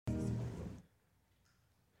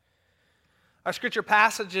Our scripture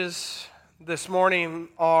passages this morning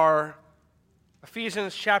are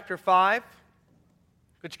Ephesians chapter 5,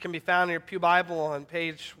 which can be found in your Pew Bible on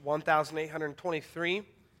page 1823,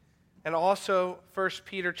 and also 1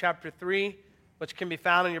 Peter chapter 3, which can be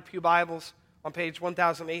found in your Pew Bibles on page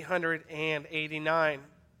 1889.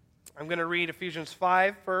 I'm going to read Ephesians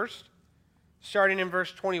 5 first, starting in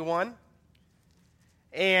verse 21,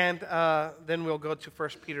 and then we'll go to 1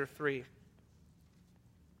 Peter 3.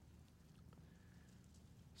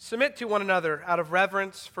 Submit to one another out of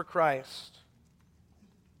reverence for Christ.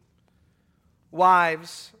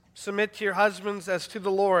 Wives, submit to your husbands as to the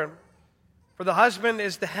Lord. For the husband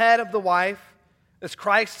is the head of the wife, as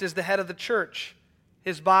Christ is the head of the church,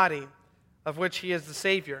 his body, of which he is the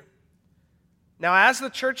Savior. Now as the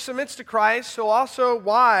church submits to Christ, so also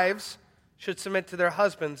wives should submit to their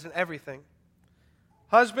husbands in everything.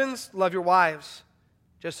 Husbands, love your wives,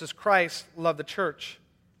 just as Christ loved the church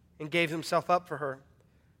and gave himself up for her,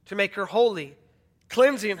 to make her holy,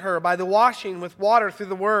 cleansing her by the washing with water through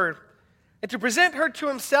the word, and to present her to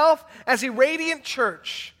himself as a radiant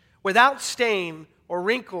church, without stain or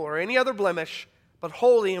wrinkle or any other blemish, but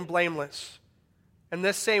holy and blameless. In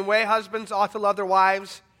this same way, husbands ought to love their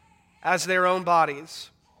wives as their own bodies.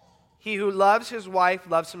 He who loves his wife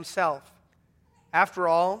loves himself. After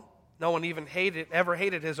all, no one even ever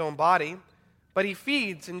hated his own body, but he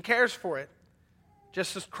feeds and cares for it,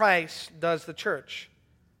 just as Christ does the church.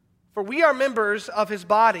 For we are members of his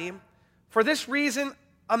body. For this reason,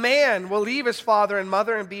 a man will leave his father and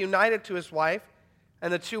mother and be united to his wife,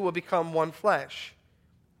 and the two will become one flesh.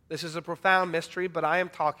 This is a profound mystery, but I am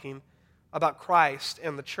talking about Christ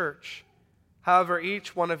and the church. However,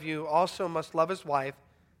 each one of you also must love his wife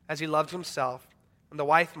as he loves himself, and the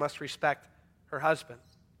wife must respect her husband.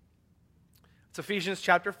 It's Ephesians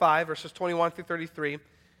chapter 5, verses 21 through 33.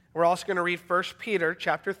 We're also going to read 1 Peter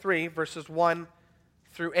chapter 3, verses 1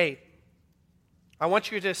 through 8. I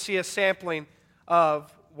want you to see a sampling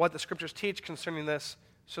of what the scriptures teach concerning this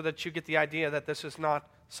so that you get the idea that this is not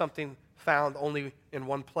something found only in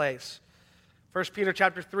one place. 1 Peter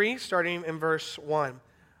chapter 3, starting in verse 1.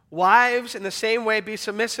 Wives, in the same way, be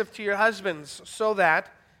submissive to your husbands, so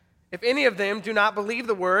that, if any of them do not believe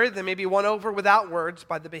the word, they may be won over without words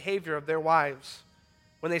by the behavior of their wives,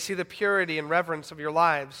 when they see the purity and reverence of your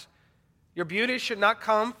lives. Your beauty should not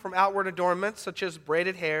come from outward adornments, such as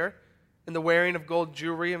braided hair and the wearing of gold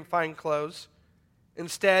jewelry and fine clothes.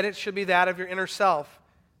 Instead, it should be that of your inner self,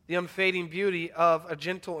 the unfading beauty of a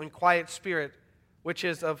gentle and quiet spirit, which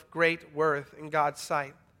is of great worth in God's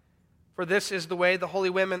sight. For this is the way the holy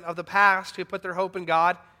women of the past, who put their hope in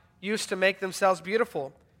God, used to make themselves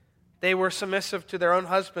beautiful. They were submissive to their own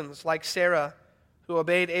husbands, like Sarah, who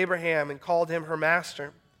obeyed Abraham and called him her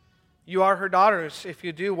master. You are her daughters if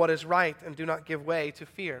you do what is right and do not give way to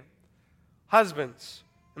fear. Husbands,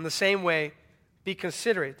 in the same way, be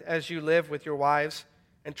considerate as you live with your wives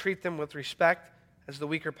and treat them with respect as the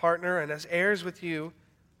weaker partner and as heirs with you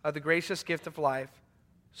of the gracious gift of life,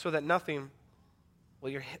 so that nothing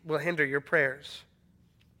will hinder your prayers.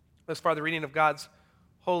 As far the reading of God's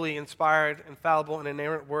holy, inspired, infallible, and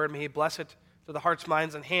inerrant word, may he bless it to the hearts,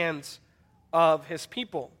 minds, and hands of his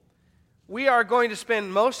people. We are going to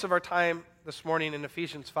spend most of our time this morning in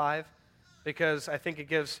Ephesians 5 because I think it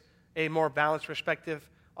gives a more balanced perspective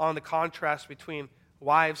on the contrast between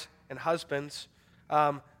wives and husbands.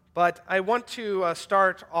 But I want to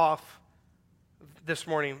start off this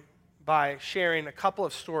morning by sharing a couple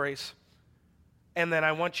of stories, and then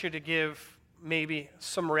I want you to give maybe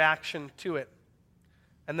some reaction to it.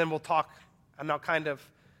 And then we'll talk, and I'll kind of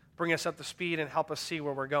bring us up to speed and help us see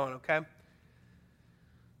where we're going, okay?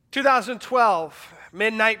 2012,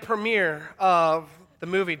 midnight premiere of the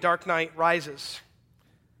movie Dark Knight Rises.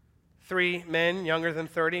 3 men younger than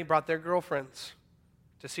 30 brought their girlfriends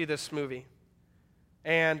to see this movie.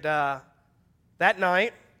 And that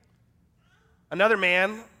night, another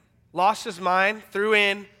man lost his mind, threw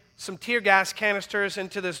in some tear gas canisters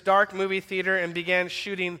into this dark movie theater and began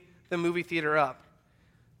shooting the movie theater up.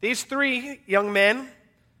 These 3 young men,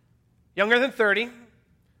 younger than 30,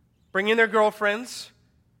 bringing their girlfriends,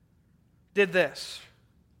 did this.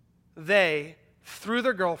 They threw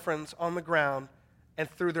their girlfriends on the ground and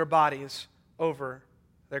threw their bodies over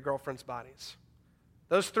their girlfriends' bodies.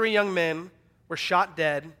 Those 3 young men were shot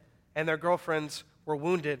dead, and their girlfriends were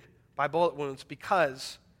wounded by bullet wounds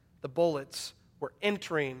because the bullets were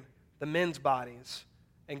entering the men's bodies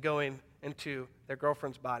and going into their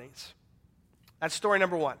girlfriends' bodies. That's story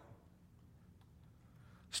number 1.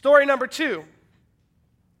 Story number 2,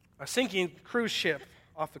 a sinking cruise ship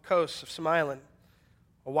off the coast of some island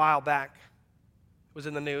a while back. It was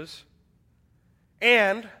in the news.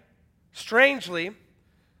 And Strangely,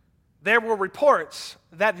 there were reports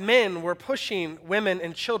that men were pushing women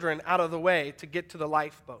and children out of the way to get to the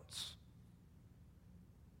lifeboats.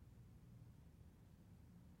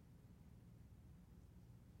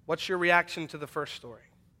 What's your reaction to the first story?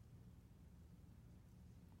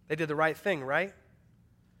 They did the right thing, right?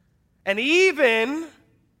 And even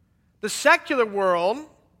the secular world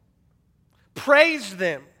praised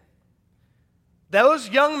them. Those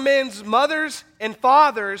young men's mothers and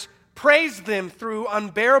fathers praised them through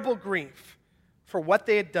unbearable grief for what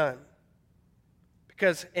they had done.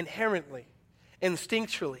 Because inherently,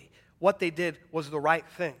 instinctually, what they did was the right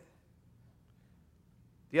thing.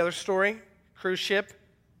 The other story, cruise ship,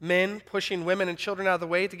 men pushing women and children out of the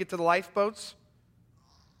way to get to the lifeboats.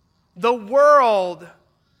 The world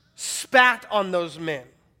spat on those men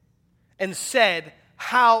and said,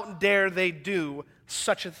 how dare they do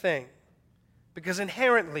such a thing? Because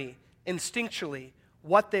inherently, instinctually,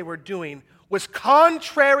 what they were doing was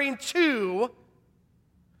contrary to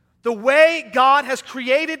the way God has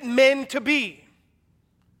created men to be.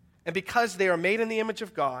 And because they are made in the image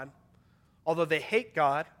of God, although they hate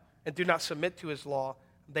God and do not submit to His law,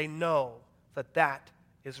 they know that that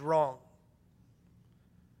is wrong.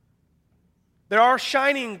 There are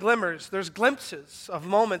shining glimmers, there's glimpses of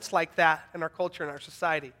moments like that in our culture and our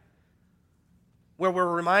society where we're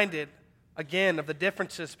reminded again of the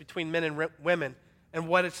differences between men and women and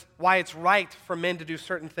why it's right for men to do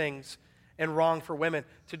certain things and wrong for women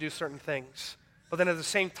to do certain things. But then at the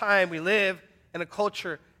same time, we live in a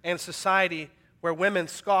culture and society where women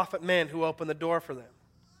scoff at men who open the door for them,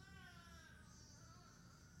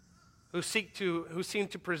 who seem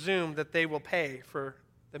to presume that they will pay for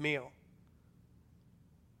the meal.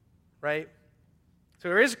 Right? So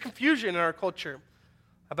there is confusion in our culture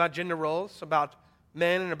about gender roles, about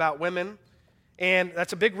men and about women. And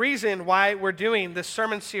that's a big reason why we're doing this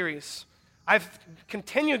sermon series. I've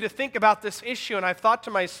continued to think about this issue, and I've thought to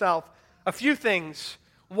myself a few things.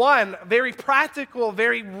 One, very practical,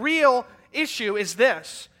 very real issue is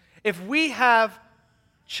this. If we have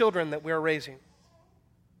children that we're raising,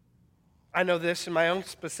 I know this in my own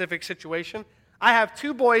specific situation. I have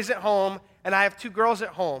 2 boys at home, and I have 2 girls at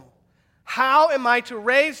home. How am I to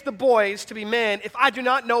raise the boys to be men if I do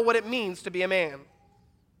not know what it means to be a man?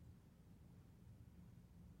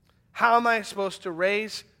 How am I supposed to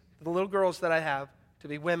raise the little girls that I have to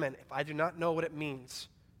be women if I do not know what it means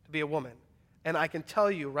to be a woman? And I can tell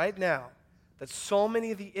you right now that so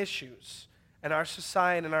many of the issues in our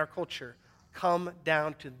society and our culture come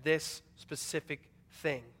down to this specific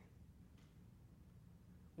thing.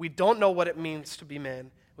 We don't know what it means to be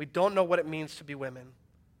men. We don't know what it means to be women.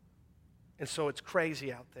 And so it's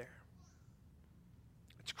crazy out there.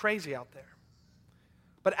 It's crazy out there.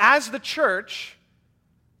 But as the church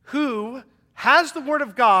who has the Word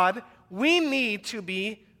of God, we need to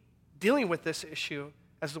be dealing with this issue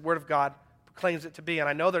as the Word of God proclaims it to be. And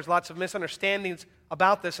I know there's lots of misunderstandings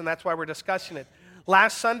about this, and that's why we're discussing it.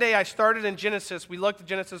 Last Sunday, I started in Genesis. We looked at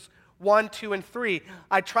Genesis 1, 2, and 3.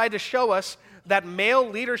 I tried to show us that male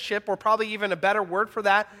leadership, or probably even a better word for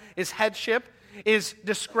that, is headship, is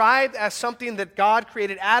described as something that God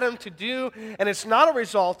created Adam to do, and it's not a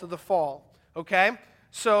result of the fall, okay?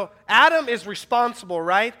 So Adam is responsible,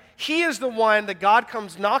 right? He is the one that God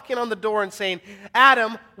comes knocking on the door and saying,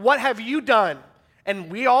 Adam, what have you done?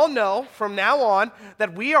 And we all know from now on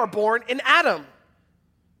that we are born in Adam.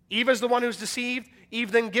 Eve is the one who's deceived.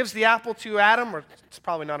 Eve then gives the apple to Adam, or it's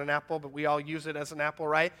probably not an apple, but we all use it as an apple,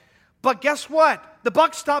 right? But guess what? The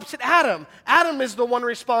buck stops at Adam. Adam is the one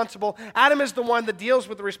responsible. Adam is the one that deals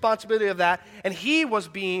with the responsibility of that, and he was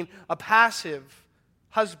being a passive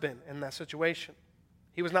husband in that situation.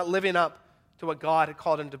 He was not living up to what God had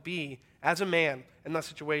called him to be as a man in that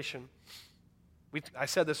situation. I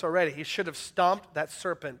said this already. He should have stomped that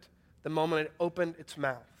serpent the moment it opened its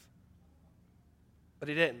mouth. But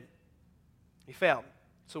he didn't. He failed.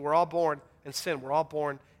 So we're all born in sin. We're all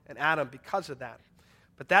born in Adam because of that.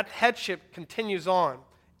 But that headship continues on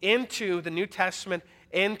into the New Testament,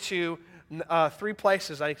 into 3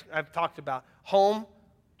 places I've talked about: home,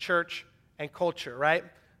 church, and culture, right?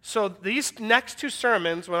 So these next 2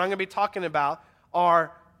 sermons, what I'm going to be talking about,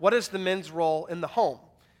 are what is the men's role in the home.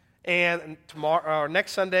 And tomorrow, or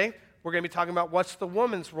next Sunday, we're going to be talking about what's the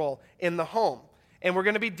woman's role in the home. And we're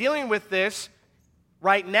going to be dealing with this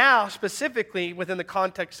right now, specifically within the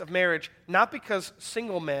context of marriage, not because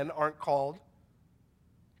single men aren't called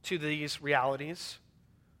to these realities,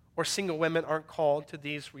 or single women aren't called to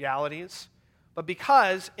these realities, but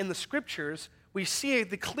because in the Scriptures we see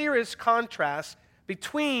the clearest contrast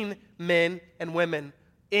between men and women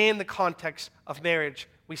in the context of marriage.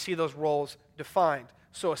 We see those roles defined.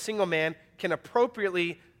 so a single man can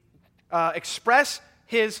appropriately express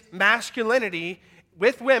his masculinity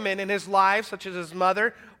with women in his life, such as his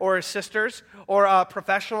mother or his sisters or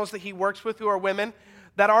professionals that he works with who are women,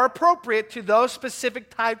 that are appropriate to those specific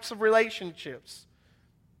types of relationships.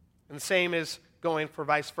 And the same is going for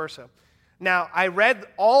vice versa. Now, I read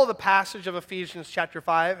all the passage of Ephesians chapter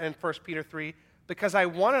 5 and 1 Peter 3 because I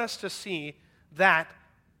wanted us to see that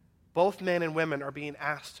both men and women are being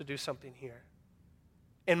asked to do something here.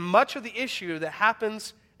 And much of the issue that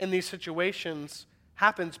happens in these situations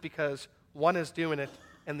happens because one is doing it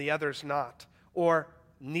and the other is not, or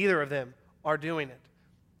neither of them are doing it.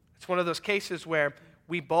 It's one of those cases where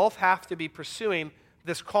we both have to be pursuing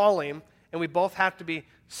this calling, and we both have to be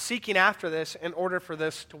seeking after this in order for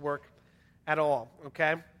this to work at all,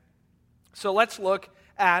 okay? So let's look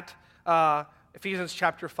at Ephesians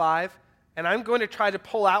chapter 5, and I'm going to try to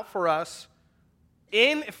pull out for us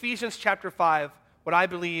in Ephesians chapter 5 what I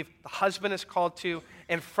believe the husband is called to,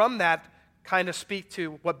 and from that kind of speak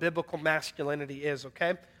to what biblical masculinity is,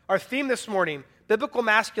 okay? Our theme this morning, biblical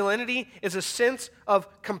masculinity, is a sense of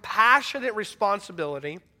compassionate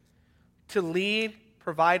responsibility to lead,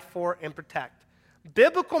 provide for, and protect.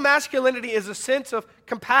 Biblical masculinity is a sense of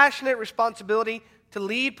compassionate responsibility to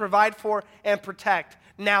lead, provide for, and protect.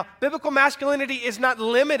 Now, biblical masculinity is not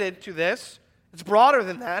limited to this. It's broader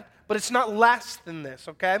than that, but it's not less than this,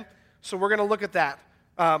 okay? So we're going to look at that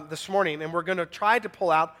this morning, and we're going to try to pull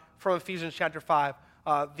out from Ephesians chapter 5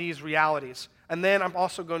 these realities. And then I'm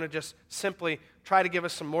also going to just simply try to give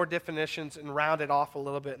us some more definitions and round it off a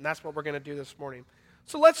little bit, and that's what we're going to do this morning.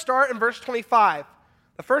 So let's start in verse 25.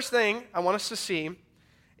 The first thing I want us to see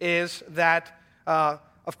is that,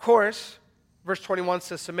 of course, verse 21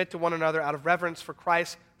 says, submit to one another out of reverence for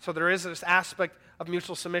Christ. So there is this aspect of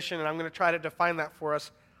mutual submission, and I'm going to try to define that for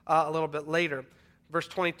us a little bit later. Verse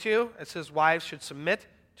 22, it says, wives should submit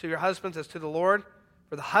to your husbands as to the Lord.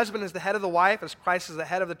 For the husband is the head of the wife, as Christ is the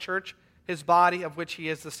head of the church, his body, of which he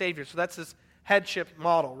is the Savior. So that's his headship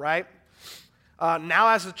model, right? Now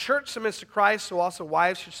as the church submits to Christ, so also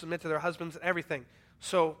wives should submit to their husbands in everything.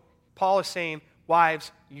 So Paul is saying,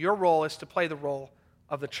 wives, your role is to play the role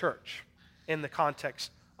of the church in the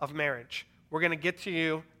context of marriage. We're going to get to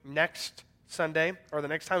you next Sunday, or the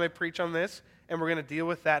next time I preach on this, and we're going to deal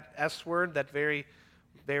with that S word, that very,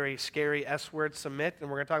 very scary S word, submit, and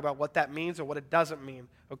we're going to talk about what that means and what it doesn't mean,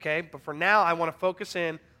 okay? But for now, I want to focus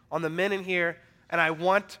in on the men in here, and I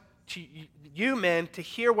want you men to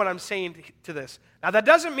hear what I'm saying to this. Now, that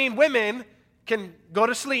doesn't mean women can go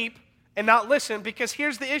to sleep and not listen, because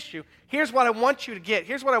here's the issue. Here's what I want you to get.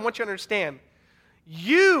 Here's what I want you to understand.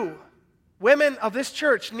 You, women of this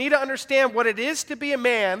church, need to understand what it is to be a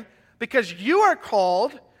man, because you are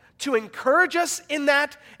called to encourage us in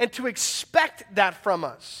that and to expect that from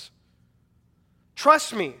us.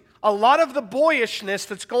 Trust me, a lot of the boyishness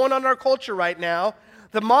that's going on in our culture right now,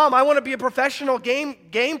 the mom, I want to be a professional game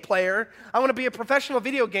player, I want to be a professional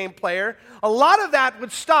video game player, a lot of that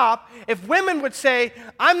would stop if women would say,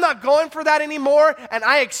 I'm not going for that anymore, and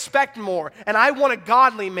I expect more, and I want a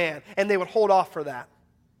godly man, and they would hold off for that.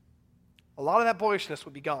 A lot of that boyishness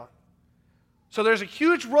would be gone. So there's a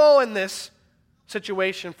huge role in this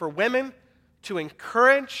situation for women to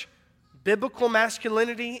encourage biblical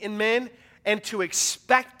masculinity in men and to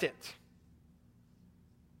expect it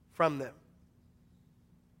from them.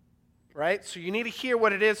 Right? So you need to hear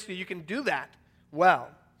what it is so you can do that well.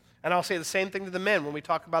 And I'll say the same thing to the men when we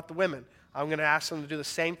talk about the women. I'm going to ask them to do the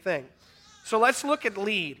same thing. So let's look at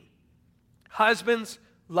lead. Husbands,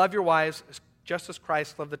 love your wives just as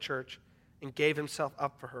Christ loved the church and gave himself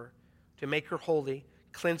up for her, to make her holy,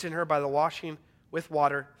 cleansing her by the washing with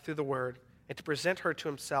water through the word, and to present her to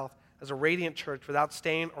himself as a radiant church without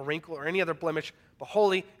stain or wrinkle or any other blemish, but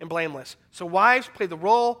holy and blameless. So wives play the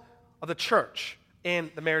role of the church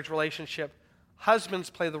in the marriage relationship. Husbands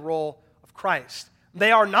play the role of Christ.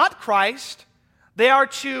 They are not Christ. They are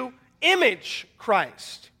to image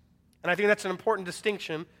Christ. And I think that's an important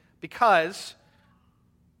distinction, because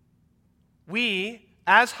we,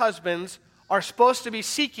 as husbands, are supposed to be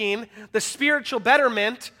seeking the spiritual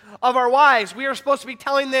betterment of our wives. We are supposed to be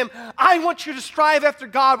telling them, I want you to strive after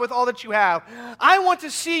God with all that you have. I want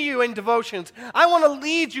to see you in devotions. I want to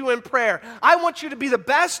lead you in prayer. I want you to be the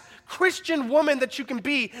best Christian woman that you can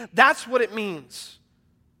be. That's what it means.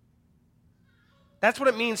 That's what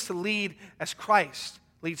it means to lead as Christ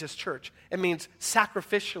leads his church. It means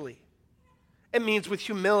sacrificially. It means with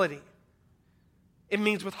humility. It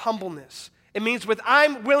means with humbleness. It means with,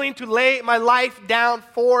 I'm willing to lay my life down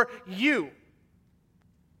for you.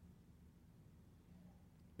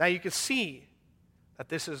 Now you can see that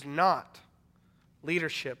this is not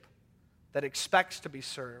leadership that expects to be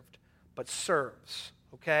served, but serves,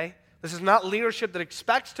 okay? This is not leadership that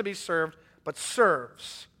expects to be served, but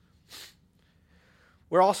serves.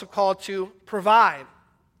 We're also called to provide.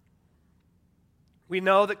 We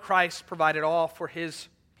know that Christ provided all for his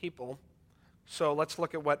people. So let's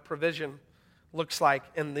look at what provision looks like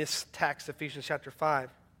in this text, Ephesians chapter 5.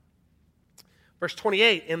 Verse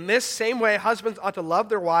 28, in this same way, husbands ought to love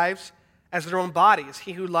their wives as their own bodies.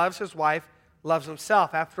 He who loves his wife loves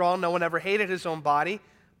himself. After all, no one ever hated his own body,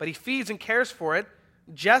 but he feeds and cares for it,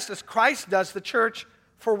 just as Christ does the church,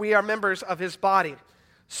 for we are members of his body.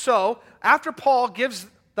 So, after Paul gives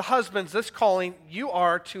the husbands this calling, you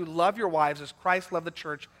are to love your wives as Christ loved the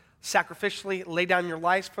church, sacrificially lay down your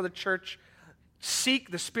lives for the church, seek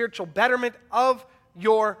the spiritual betterment of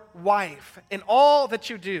your wife in all that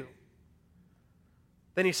you do.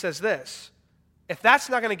 Then he says this, if that's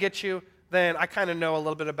not going to get you, then I kind of know a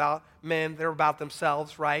little bit about men. They're about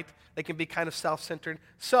themselves, right? They can be kind of self-centered.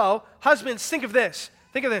 So, husbands, think of this.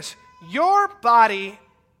 Think of this. Your body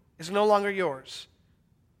is no longer yours.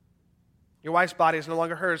 Your wife's body is no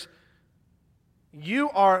longer hers. You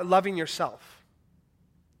are loving yourself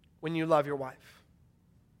when you love your wife.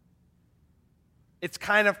 It's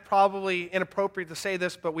kind of probably inappropriate to say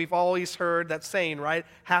this, but we've always heard that saying, right?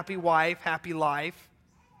 Happy wife, happy life.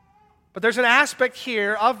 But there's an aspect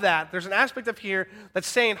here of that. There's an aspect of here that's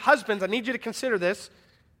saying, husbands, I need you to consider this.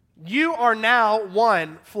 You are now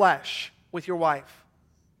one flesh with your wife.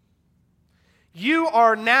 You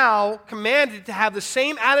are now commanded to have the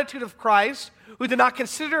same attitude of Christ, who did not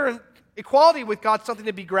consider equality with God something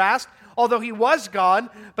to be grasped, although he was God,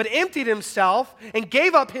 but emptied himself and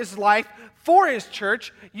gave up his life for his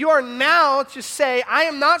church. You are now to say, I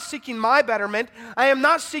am not seeking my betterment. I am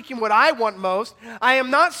not seeking what I want most. I am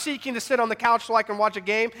not seeking to sit on the couch so I can watch a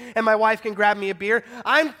game and my wife can grab me a beer.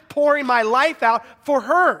 I'm pouring my life out for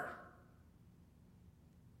her.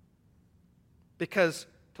 Because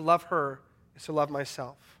to love her is to love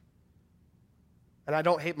myself. And I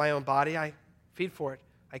don't hate my own body. I feed for it.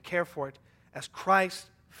 I care for it. As Christ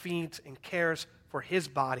feeds and cares for his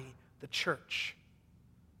body, the church.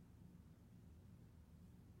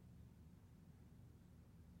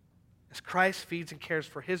 As Christ feeds and cares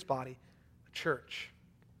for his body, the church.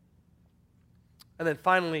 And then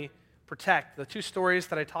finally, protect. The two stories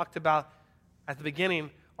that I talked about at the beginning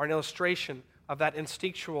are an illustration of that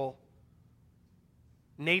instinctual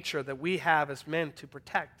nature that we have as men to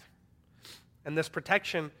protect. And this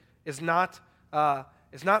protection is not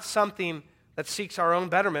something that seeks our own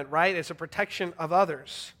betterment, right? It's a protection of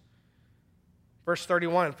others. Verse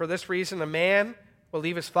 31, for this reason a man will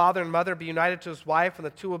leave his father and mother, be united to his wife, and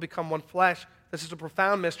the two will become one flesh. This is a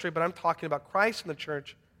profound mystery, but I'm talking about Christ and the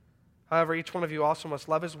church. However, each one of you also must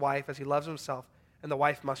love his wife as he loves himself, and the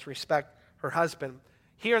wife must respect her husband.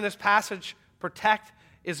 Here in this passage, protect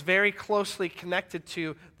is very closely connected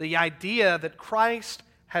to the idea that Christ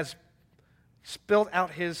has poured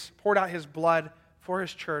out his blood for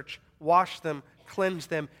his church, washed them, cleanse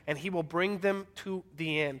them, and he will bring them to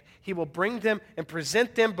the end. He will bring them and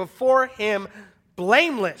present them before him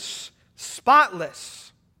blameless,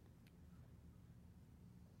 spotless.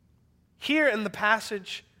 Here in the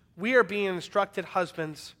passage, we are being instructed,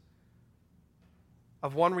 husbands,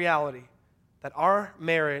 of one reality, that our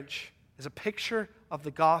marriage is a picture of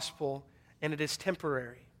the gospel, and it is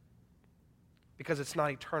temporary because it's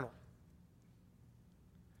not eternal.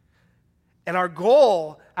 And our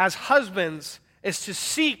goal as husbands is to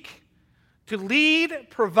seek to lead,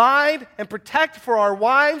 provide, and protect for our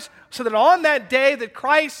wives so that on that day that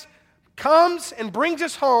Christ comes and brings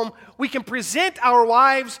us home, we can present our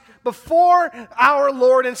wives before our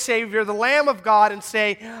Lord and Savior, the Lamb of God, and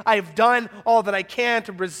say, I have done all that I can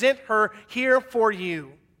to present her here for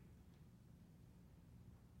you.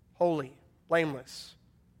 Holy, blameless.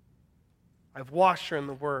 I've washed her in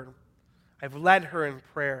the Word. I've led her in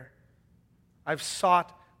prayer. I've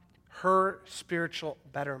sought her spiritual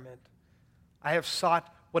betterment. I have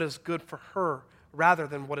sought what is good for her rather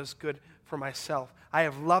than what is good for myself. I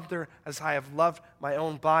have loved her as I have loved my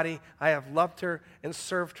own body. I have loved her and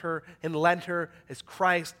served her and led her as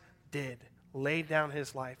Christ did, laid down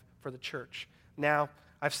his life for the church. Now,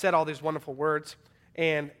 I've said all these wonderful words,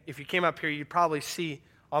 and if you came up here, you'd probably see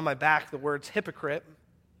on my back the words hypocrite,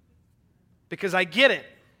 because I get it.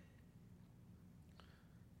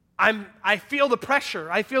 I feel the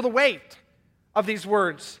pressure. I feel the weight of these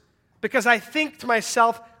words. Because I think to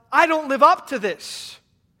myself, I don't live up to this.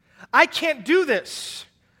 I can't do this.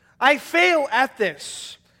 I fail at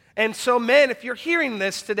this. And so, men, if you're hearing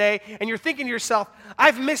this today and you're thinking to yourself,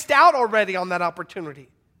 I've missed out already on that opportunity.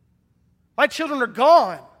 My children are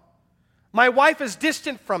gone. My wife is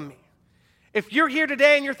distant from me. If you're here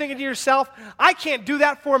today and you're thinking to yourself, I can't do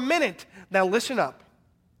that for a minute, now listen up.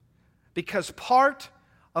 Because part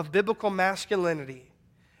of biblical masculinity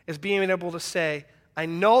is being able to say, I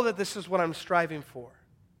know that this is what I'm striving for.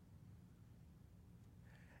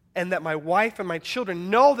 And that my wife and my children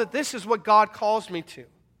know that this is what God calls me to.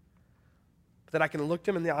 That I can look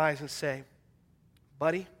them in the eyes and say,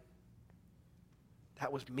 buddy,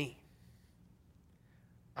 that was me.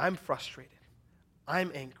 I'm frustrated.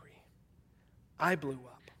 I'm angry. I blew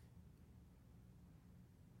up.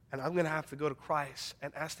 And I'm going to have to go to Christ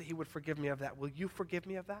and ask that he would forgive me of that. Will you forgive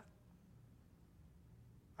me of that?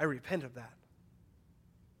 I repent of that.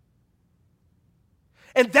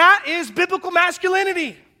 And that is biblical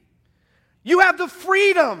masculinity. You have the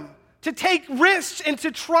freedom to take risks and to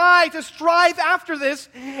try to strive after this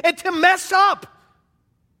and to mess up.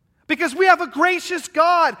 Because we have a gracious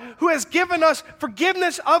God who has given us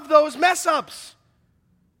forgiveness of those mess-ups.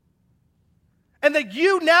 And that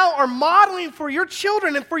you now are modeling for your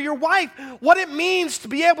children and for your wife what it means to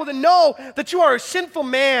be able to know that you are a sinful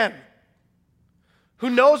man who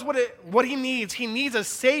knows what he needs. He needs a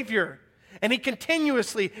Savior. And he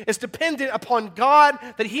continuously is dependent upon God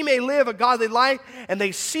that he may live a godly life. And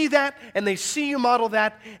they see that, and they see you model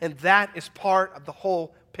that, and that is part of the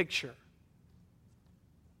whole picture.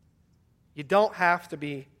 You don't have to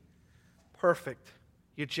be perfect.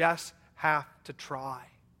 You just have to try.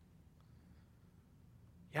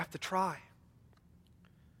 You have to try.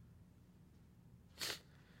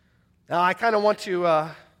 Now, I kind of want to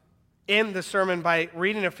end the sermon by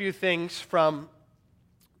reading a few things from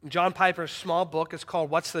John Piper's small book. It's called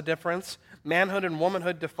What's the Difference? Manhood and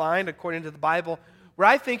Womanhood Defined According to the Bible, where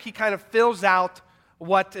I think he kind of fills out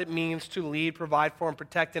what it means to lead, provide for, and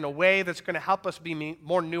protect in a way that's going to help us be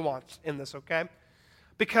more nuanced in this, okay?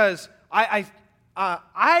 Because I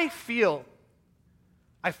feel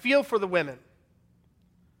for the women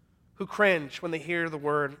who cringe when they hear the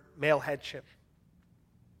word male headship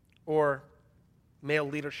or male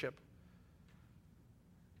leadership.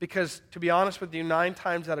 Because, to be honest with you, 9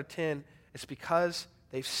 times out of 10, it's because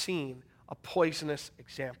they've seen a poisonous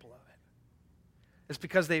example of it. It's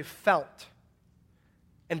because they've felt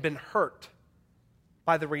and been hurt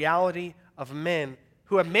by the reality of men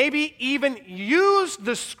who have maybe even used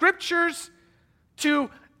the scriptures to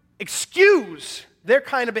excuse their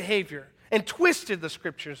kind of behavior and twisted the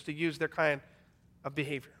scriptures to use their kind of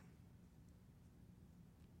behavior.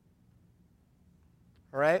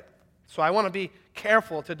 All right? So I want to be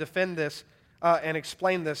careful to defend this and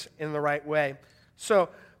explain this in the right way. So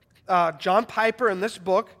John Piper in this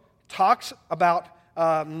book talks about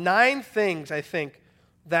 9 things, I think,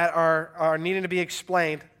 that are needing to be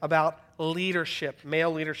explained about leadership,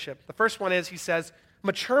 male leadership. The first one is, he says,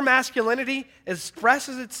 mature masculinity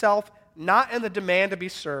expresses itself not in the demand to be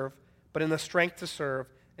served, but in the strength to serve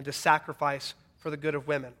and to sacrifice for the good of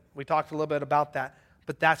women. We talked a little bit about that,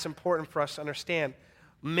 but that's important for us to understand.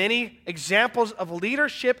 Many examples of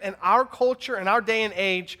leadership in our culture and our day and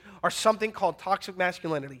age are something called toxic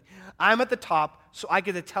masculinity. I'm at the top, so I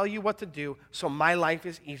get to tell you what to do, so my life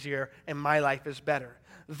is easier and my life is better.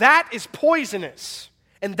 That is poisonous,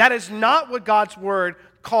 and that is not what God's word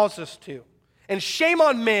calls us to. And shame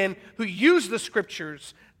on men who use the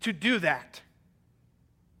scriptures to do that.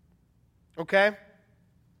 Okay?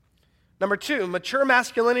 Number 2, mature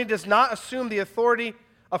masculinity does not assume the authority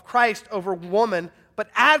of Christ over woman, but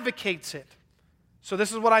advocates it. So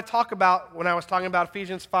this is what I talk about when I was talking about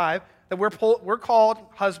Ephesians 5, that we're called,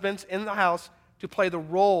 husbands in the house, to play the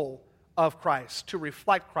role of Christ, to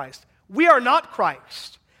reflect Christ. We are not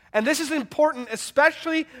Christ. And this is important,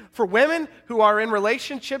 especially for women who are in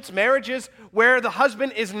relationships, marriages, where the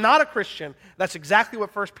husband is not a Christian. That's exactly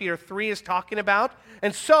what 1 Peter 3 is talking about.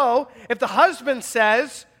 And so, if the husband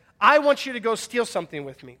says, I want you to go steal something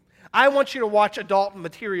with me, I want you to watch adult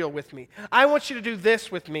material with me, I want you to do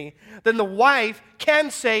this with me, then the wife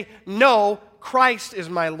can say, no, Christ is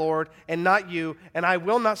my Lord and not you, and I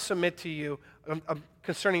will not submit to you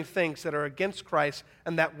concerning things that are against Christ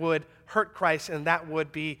and that would hurt Christ and that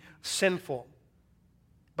would be sinful.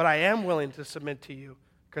 But I am willing to submit to you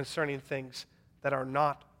concerning things that are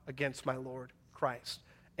not against my Lord Christ.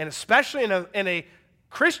 And especially in a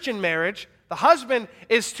Christian marriage, the husband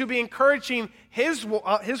is to be encouraging his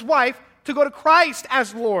wife to go to Christ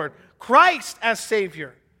as Lord, Christ as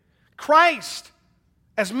Savior, Christ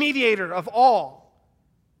as mediator of all.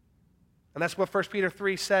 And that's what 1 Peter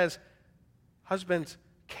 3 says. Husbands,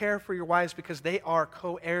 care for your wives because they are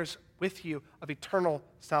co-heirs with you of eternal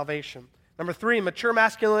salvation. Number 3, mature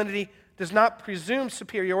masculinity does not presume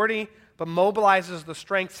superiority, but mobilizes the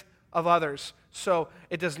strength of others. So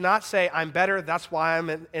it does not say, I'm better, that's why I'm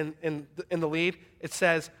in the lead. It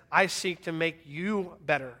says, I seek to make you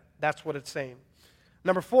better. That's what it's saying.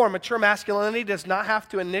 Number 4, mature masculinity does not have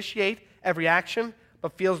to initiate every action,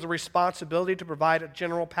 but feels the responsibility to provide a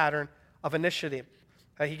general pattern of initiative.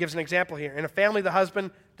 He gives an example here. In a family, the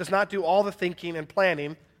husband does not do all the thinking and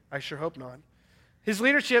planning. I sure hope not. His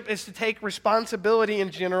leadership is to take responsibility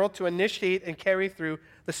in general to initiate and carry through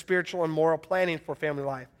the spiritual and moral planning for family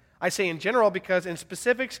life. I say in general because in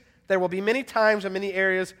specifics, there will be many times and many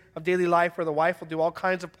areas of daily life where the wife will do all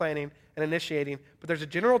kinds of planning and initiating, but there's a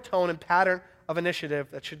general tone and pattern of initiative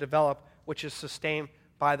that should develop, which is sustained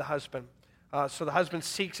by the husband. So the husband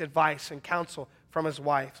seeks advice and counsel from his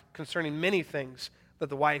wife concerning many things that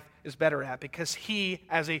the wife is better at, because he,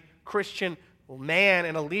 as a Christian man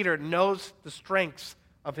and a leader, knows the strengths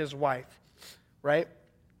of his wife, right?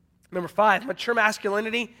 Number 5, mature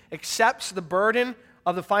masculinity accepts the burden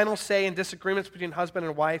of the final say in disagreements between husband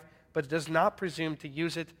and wife, but does not presume to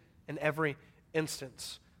use it in every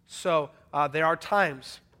instance. So there are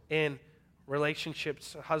times in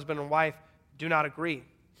relationships, husband and wife do not agree.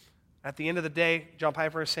 At the end of the day, John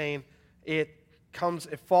Piper is saying it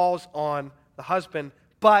falls on the husband,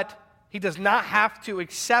 but he does not have to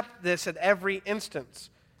accept this at every instance.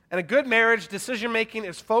 In a good marriage, decision-making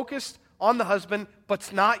is focused on the husband, but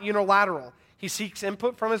it's not unilateral. He seeks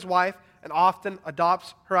input from his wife and often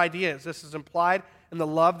adopts her ideas. This is implied in the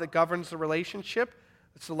love that governs the relationship.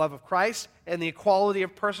 It's the love of Christ, and the equality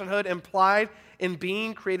of personhood implied in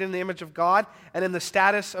being created in the image of God and in the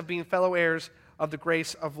status of being fellow heirs of the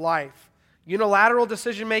grace of life. Unilateral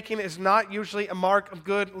decision-making is not usually a mark of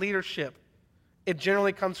good leadership. It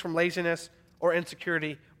generally comes from laziness or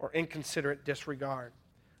insecurity or inconsiderate disregard.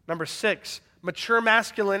 Number 6, mature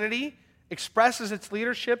masculinity expresses its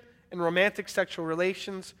leadership in romantic sexual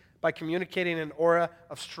relations by communicating an aura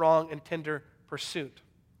of strong and tender pursuit.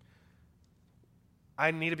 I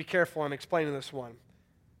need to be careful in explaining this one,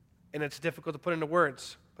 and it's difficult to put into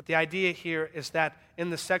words. But the idea here is that in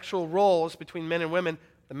the sexual roles between men and women,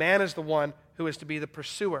 the man is the one who is to be the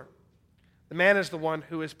pursuer. The man is the one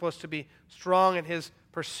who is supposed to be strong in his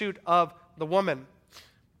pursuit of the woman,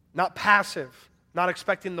 not passive, not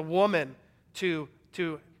expecting the woman to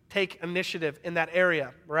take initiative in that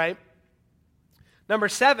area, right? Number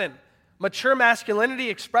 7, mature masculinity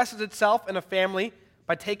expresses itself in a family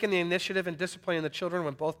by taking the initiative and disciplining the children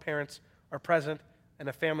when both parents are present and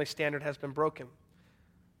a family standard has been broken.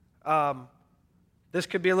 This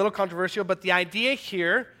could be a little controversial, but the idea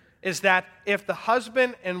here is that if the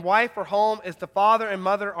husband and wife are home, if the father and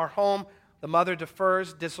mother are home, the mother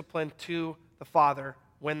defers discipline to the father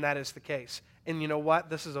when that is the case. And you know what?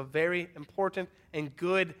 This is a very important and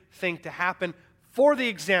good thing to happen for the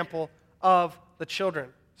example of the children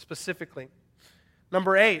specifically.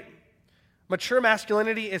 Number 8, mature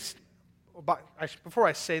masculinity is, before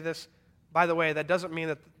I say this, by the way, that doesn't mean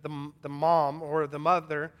that the mom or the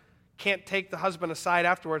mother can't take the husband aside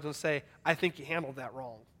afterwards and say, I think you handled that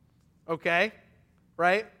wrong. Okay?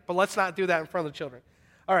 Right? But let's not do that in front of the children.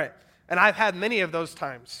 All right. And I've had many of those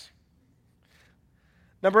times.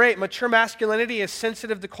 Number 8, mature masculinity is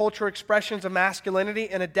sensitive to cultural expressions of masculinity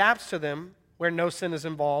and adapts to them where no sin is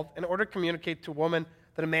involved in order to communicate to a woman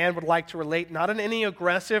that a man would like to relate not in any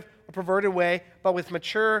aggressive or perverted way, but with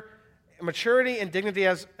maturity and dignity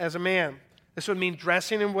as a man. This would mean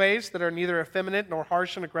dressing in ways that are neither effeminate nor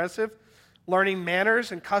harsh and aggressive, learning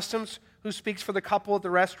manners and customs, who speaks for the couple at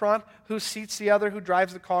the restaurant, who seats the other, who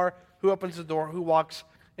drives the car, who opens the door, who walks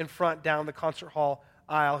in front down the concert hall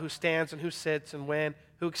aisle, who stands and who sits and when,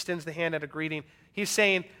 who extends the hand at a greeting. He's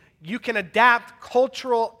saying you can adapt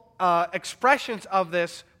cultural expressions of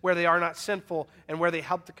this where they are not sinful and where they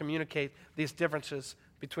help to communicate these differences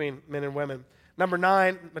between men and women. Number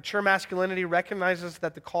 9, mature masculinity recognizes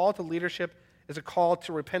that the call to leadership is a call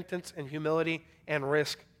to repentance and humility and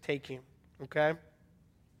risk-taking. Okay?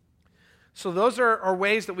 So those are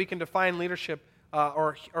ways that we can define leadership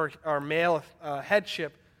or male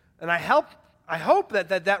headship. And I hope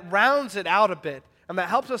that rounds it out a bit, and that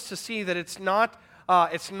helps us to see that it's not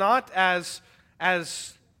as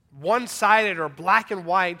one-sided or black and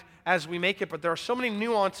white as we make it, but there are so many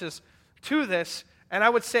nuances to this. And I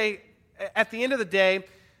would say, at the end of the day,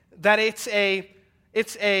 that it's a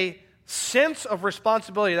sense of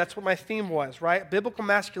responsibility. That's what my theme was, right? Biblical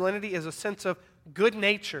masculinity is a sense of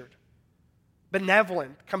good-natured,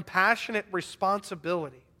 benevolent, compassionate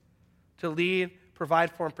responsibility to lead,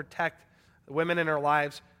 provide for, and protect the women in our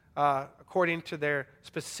lives according to their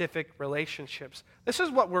specific relationships. This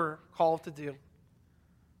is what we're called to do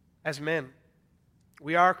as men.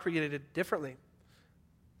 We are created differently,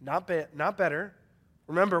 not better.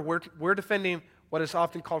 Remember, we're defending what is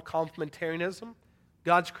often called complementarianism.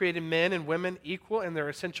 God's created men and women equal in their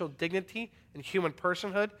essential dignity and human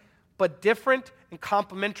personhood, but different and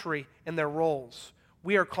complementary in their roles.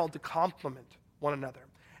 We are called to complement one another.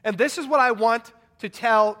 And this is what I want to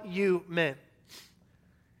tell you men.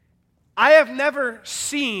 I have never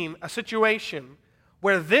seen a situation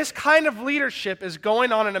where this kind of leadership is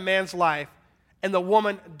going on in a man's life and the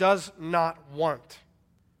woman does not want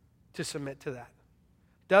to submit to that,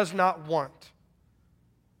 does not want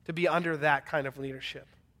to be under that kind of leadership.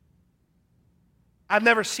 I've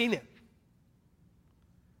never seen it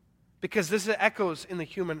because this echoes in the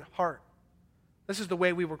human heart. This is the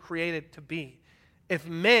way we were created to be. If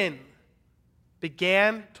men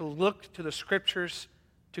began to look to the Scriptures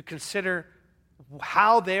to consider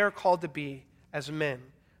how they are called to be as men,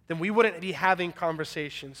 then we wouldn't be having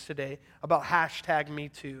conversations today about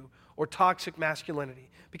 #MeToo or toxic masculinity.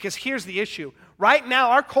 Because here's the issue. Right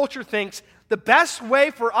now, our culture thinks the best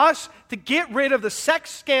way for us to get rid of the sex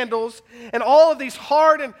scandals and all of these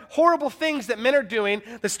hard and horrible things that men are doing,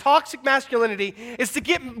 this toxic masculinity, is to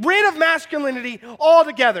get rid of masculinity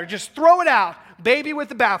altogether. Just throw it out. Baby with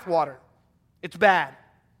the bathwater. It's bad.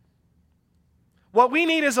 What we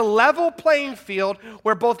need is a level playing field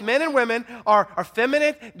where both men and women are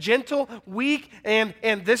feminine, gentle, weak, and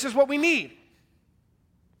this is what we need.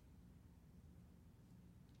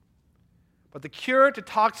 But the cure to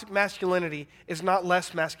toxic masculinity is not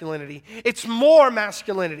less masculinity. It's more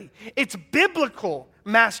masculinity. It's biblical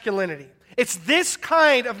masculinity. It's this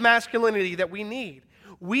kind of masculinity that we need.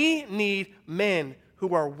 We need men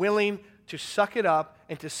who are willing to suck it up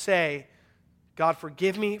and to say, God,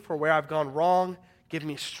 forgive me for where I've gone wrong. Give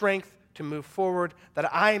me strength to move forward,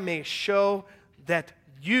 that I may show that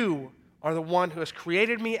you are the one who has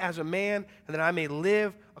created me as a man, and that I may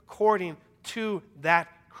live according to that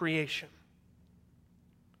creation.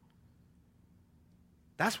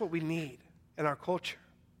 That's what we need in our culture.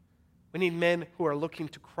 We need men who are looking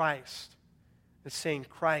to Christ and saying,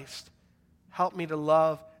 Christ, help me to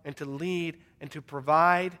love and to lead and to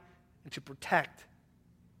provide and to protect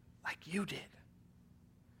like you did.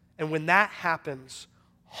 And when that happens,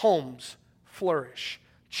 homes flourish,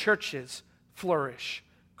 churches flourish,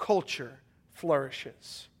 culture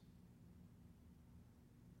flourishes.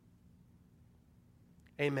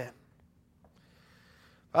 Amen.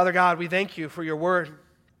 Father God, we thank you for your word.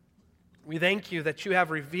 We thank you that you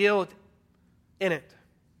have revealed in it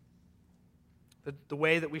the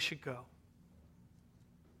way that we should go.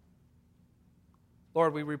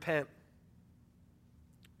 Lord, we repent.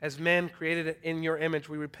 As men created in your image,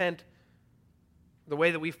 we repent the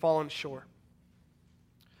way that we've fallen short.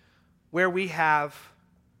 Where we have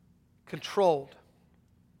controlled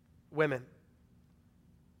women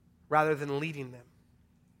rather than leading them,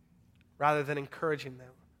 rather than encouraging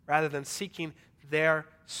them, rather than seeking their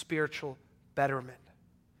spiritual betterment.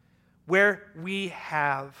 Where we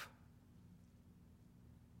have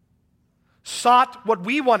sought what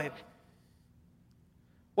we wanted,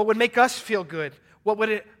 what would make us feel good, what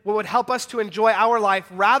would help us to enjoy our life,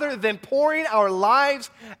 rather than pouring our lives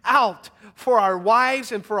out for our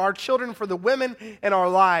wives and for our children, for the women in our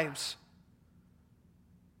lives.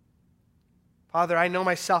 Father, I know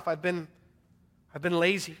myself, I've been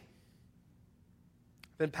lazy,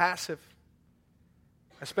 I've been passive.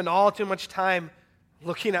 I spend all too much time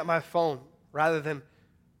looking at my phone rather than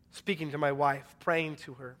speaking to my wife, praying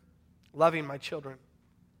to her, loving my children.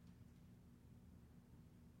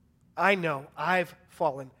 I know I've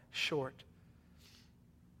fallen short.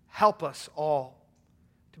 Help us all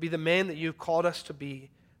to be the men that you've called us to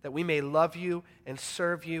be, that we may love you and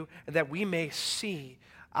serve you, and that we may see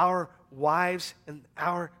our wives and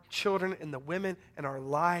our children and the women in our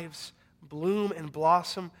lives bloom and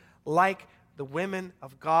blossom like the women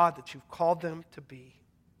of God that you've called them to be.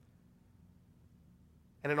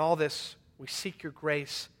 And in all this, we seek your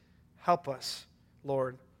grace. Help us,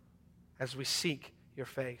 Lord, as we seek your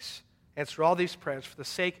face. Answer all these prayers for the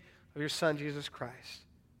sake of your Son, Jesus Christ.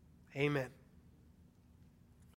 Amen.